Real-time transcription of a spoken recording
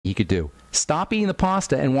he could do. Stop eating the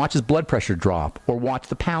pasta and watch his blood pressure drop, or watch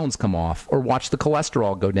the pounds come off, or watch the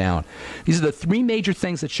cholesterol go down. These are the three major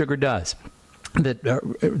things that sugar does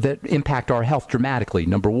that impact our health dramatically.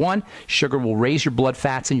 Number one, sugar will raise your blood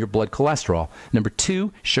fats and your blood cholesterol. Number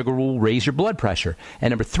two, sugar will raise your blood pressure.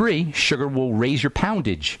 And number three, sugar will raise your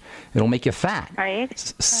poundage. It'll make you fat. Right.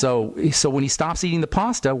 So when he stops eating the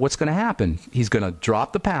pasta, what's going to happen? He's going to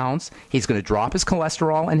drop the pounds. He's going to drop his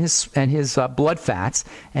cholesterol and his blood fats,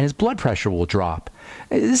 and his blood pressure will drop.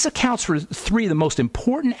 This accounts for three of the most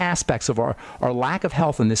important aspects of our lack of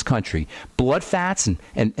health in this country: blood fats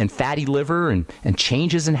and fatty liver and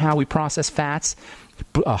changes in how we process fats,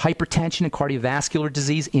 hypertension and cardiovascular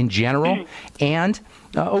disease in general, and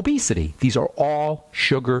obesity. These are all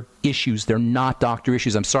sugar issues. They're not doctor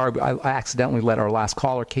issues. I'm sorry, I accidentally let our last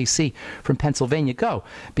caller, KC from Pennsylvania, go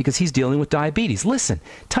because he's dealing with diabetes. Listen,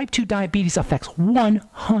 type 2 diabetes affects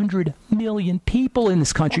 100 million people in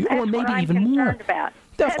this country, or maybe even more. About.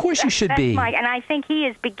 Of course you should be. And I think he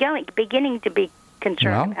is beginning to be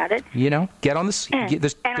concerned about it. You know, get on this.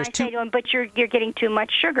 There's I say to him, but you're getting too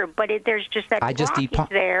much sugar. But there's just that blockage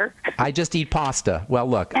there. I just eat pasta. Well,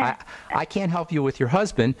 look, I can't help you with your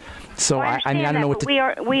husband, so I don't know what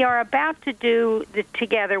to. We are about to do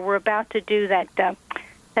together. We're about to do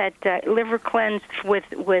that liver cleanse with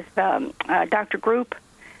Dr. Group.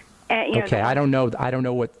 Okay, I don't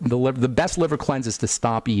know what the best liver cleanse is to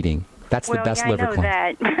stop eating. That's the best liver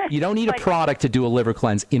cleanse. You don't need a product to do a liver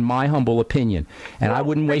cleanse, in my humble opinion. And I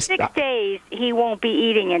wouldn't waste. For 6 days, he won't be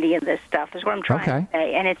eating any of this stuff. Is what I'm trying to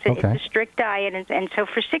say. And it's a strict diet, and so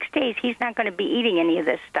for 6 days, he's not going to be eating any of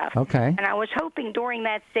this stuff. Okay. And I was hoping during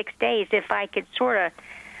that 6 days, if I could sort of,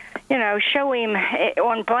 show him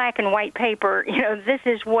on black and white paper, this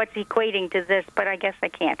is what's equating to this, but I guess I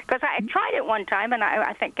can't. Because I tried it one time, and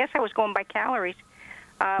I guess I was going by calories.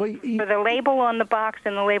 For the label on the box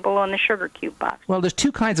and the label on the sugar cube box. Well, there's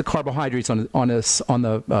two kinds of carbohydrates on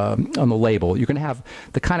the label. You're going to have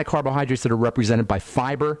the kind of carbohydrates that are represented by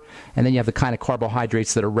fiber, and then you have the kind of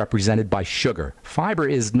carbohydrates that are represented by sugar. Fiber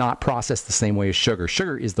is not processed the same way as sugar.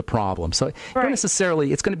 Sugar is the problem. So not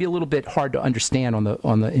necessarily, it's going to be a little bit hard to understand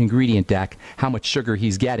on the ingredient deck how much sugar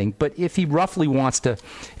he's getting. But if he roughly wants to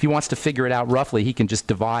figure it out roughly, he can just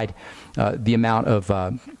divide the amount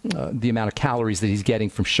of calories that he's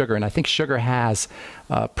getting from sugar. And I think sugar has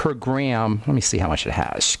per gram, let me see how much it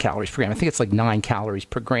has, calories per gram. I think it's like 9 calories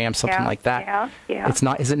per gram, something like that. Yeah. It's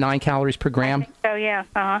not, is it 9 calories per gram? I think so,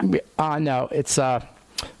 yeah. No, it's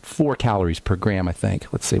 4 calories per gram, I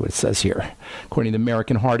think. Let's see what it says here. According to the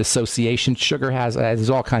American Heart Association, sugar has,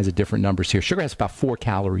 there's all kinds of different numbers here. Sugar has about 4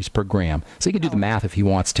 calories per gram. So he can do the math if he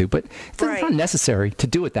wants to, but it's not necessary to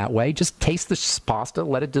do it that way. Just taste the pasta,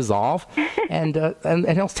 let it dissolve, and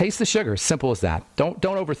he'll taste the sugar. Simple as that. Don't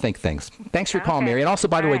overthink things. Thanks for your call, Mary. And also,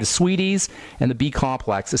 by the way, the sweeties and the B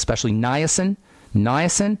complex, especially niacin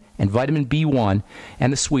and vitamin B1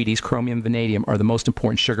 and the sweeties, chromium and vanadium, are the most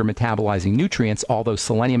important sugar metabolizing nutrients, although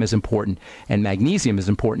selenium is important and magnesium is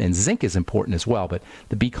important and zinc is important as well. But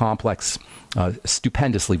the B complex,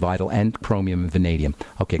 stupendously vital, and chromium and vanadium.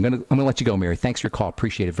 Okay, I'm gonna let you go, Mary. Thanks for your call.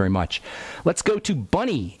 Appreciate it very much. Let's go to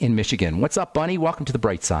Bunny in Michigan. What's up, Bunny? Welcome to the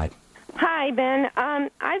bright side. Hi, Ben.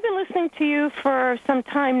 I've been listening to you for some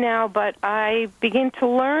time now, but I begin to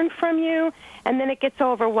learn from you, and then it gets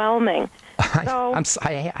overwhelming. So, I'm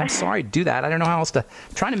sorry to do that. I don't know how else to.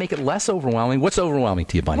 I'm trying to make it less overwhelming. What's overwhelming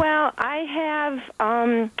to you, Bunny? Well, I have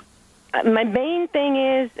my main thing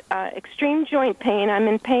is extreme joint pain. I'm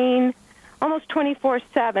in pain almost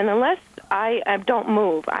 24/7 unless I don't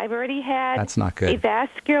move. I've already had That's not good. A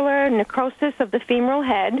vascular necrosis of the femoral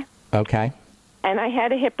head. Okay. And I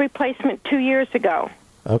had a hip replacement 2 years ago.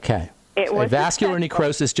 Okay. A vascular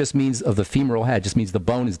necrosis just means of the femoral head, just means the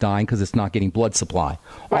bone is dying because it's not getting blood supply.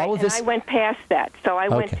 Right, All of this. And I went past that. So I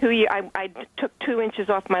went 2 years. I took 2 inches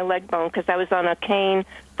off my leg bone because I was on a cane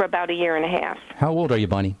for about a year and a half. How old are you,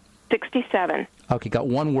 Bunny? 67. Okay, got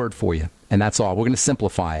one word for you, and that's all. We're going to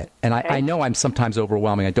simplify it. And I know I'm sometimes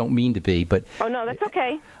overwhelming. I don't mean to be, but... Oh, no, that's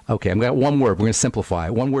okay. Okay, I've got one word. We're going to simplify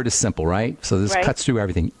it. One word is simple, right? So this cuts through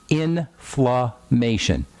everything.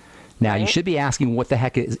 Inflammation. Now, you should be asking what the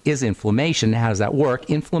heck is inflammation? How does that work?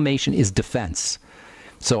 Inflammation is defense.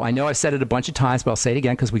 So I know I've said it a bunch of times, but I'll say it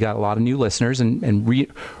again because we got a lot of new listeners, and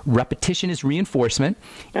repetition is reinforcement.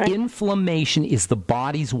 Inflammation is the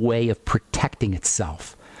body's way of protecting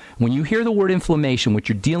itself. When you hear the word inflammation, what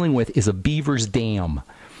you're dealing with is a beaver's dam.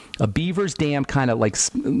 A beaver's dam kind of like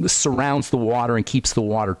surrounds the water and keeps the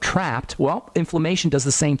water trapped. Well, inflammation does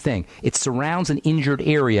the same thing. It surrounds an injured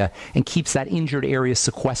area and keeps that injured area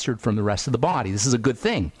sequestered from the rest of the body. This is a good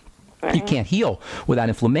thing. Right. You can't heal without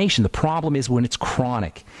inflammation. The problem is when it's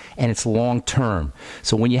chronic and it's long-term.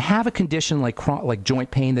 So when you have a condition like joint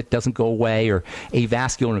pain that doesn't go away, or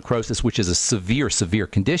avascular necrosis, which is a severe, severe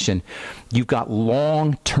condition, you've got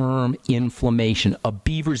long-term inflammation, a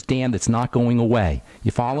beaver's dam that's not going away.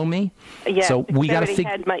 You follow me? Yeah. So we got to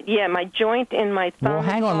figure. My joint in my thumb. Well,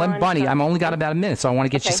 hang on, Bunny. I'm only got about a minute, so I want to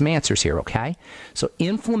get you some answers here, okay? So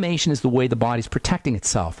inflammation is the way the body's protecting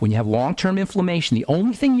itself. When you have long-term inflammation, the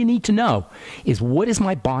only thing you need to know is, what is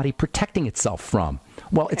my body protecting itself from?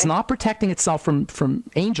 Well, it's not protecting itself from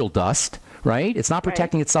angel dust, right? It's not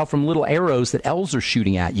protecting itself from little arrows that elves are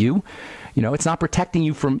shooting at you. You know, it's not protecting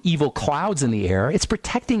you from evil clouds in the air. It's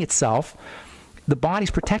protecting itself. The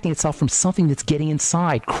body's protecting itself from something that's getting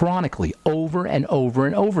inside chronically over and over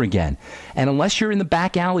and over again. And unless you're in the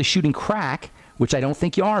back alley shooting crack, which I don't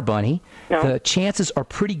think you are, Bunny, the chances are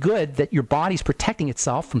pretty good that your body's protecting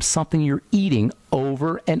itself from something you're eating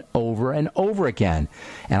over and over and over again.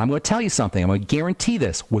 And I'm going to tell you something. I'm going to guarantee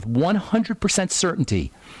this with 100%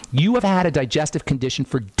 certainty. You have had a digestive condition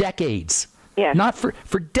for decades. Yes. Not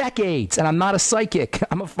for decades. And I'm not a psychic.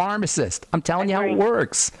 I'm a pharmacist. I'm telling you how it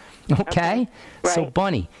works. Okay? Right. So,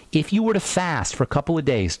 Bunny, if you were to fast for a couple of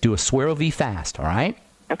days, do a Suero V fast, all right?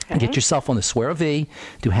 Okay. Get yourself on the Suero V,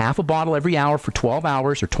 do half a bottle every hour for 12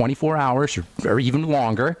 hours or 24 hours or even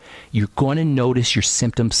longer. You're going to notice your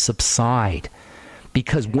symptoms subside.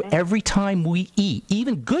 Because every time we eat,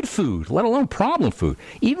 even good food, let alone problem food,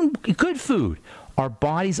 even good food, our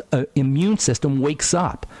body's immune system wakes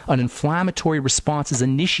up. An inflammatory response is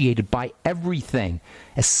initiated by everything,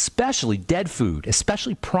 especially dead food,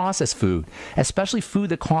 especially processed food, especially food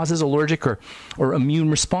that causes allergic or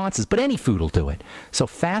immune responses. But any food will do it. So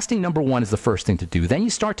fasting, number one, is the first thing to do. Then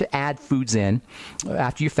you start to add foods in.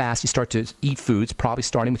 After you fast, you start to eat foods. Probably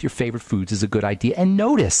starting with your favorite foods is a good idea. And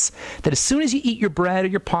notice that as soon as you eat your bread or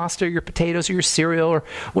your pasta or your potatoes or your cereal or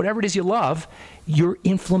whatever it is you love, your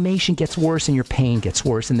inflammation gets worse and your pain gets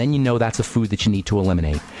worse, and then you know that's a food that you need to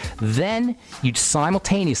eliminate. Then you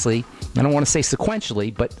simultaneously, I don't want to say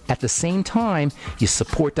sequentially, but at the same time, you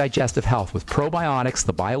support digestive health with probiotics,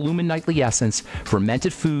 the Biolumin Nightly Essence,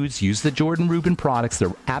 fermented foods. Use the Jordan Rubin products.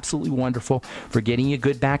 They're absolutely wonderful for getting you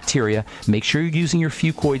good bacteria. Make sure you're using your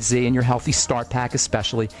Fucoid Z and your Healthy Start Pack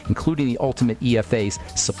especially, including the Ultimate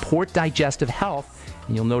EFAs. Support digestive health,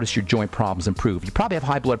 and you'll notice your joint problems improve. You probably have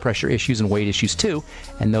high blood pressure issues and weight issues too,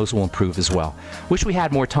 and those will improve as well. Wish we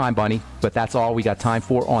had more time, Bunny, but that's all we got time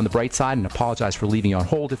for on the bright side, and apologize for leaving you on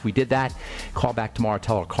hold if we did that. Call back tomorrow,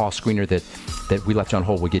 tell our call screener that we left you on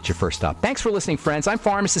hold. We'll get you first up. Thanks for listening, friends. I'm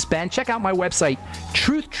Pharmacist Ben. Check out my website,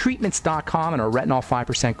 truthtreatments.com, and our retinol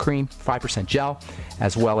 5% cream, 5% gel,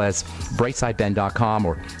 as well as brightsideben.com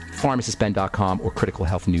or pharmacistben.com or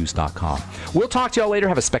criticalhealthnews.com. We'll talk to y'all later.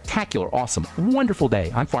 Have a spectacular, awesome, wonderful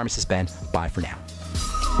day. I'm Pharmacist Ben. Bye for now.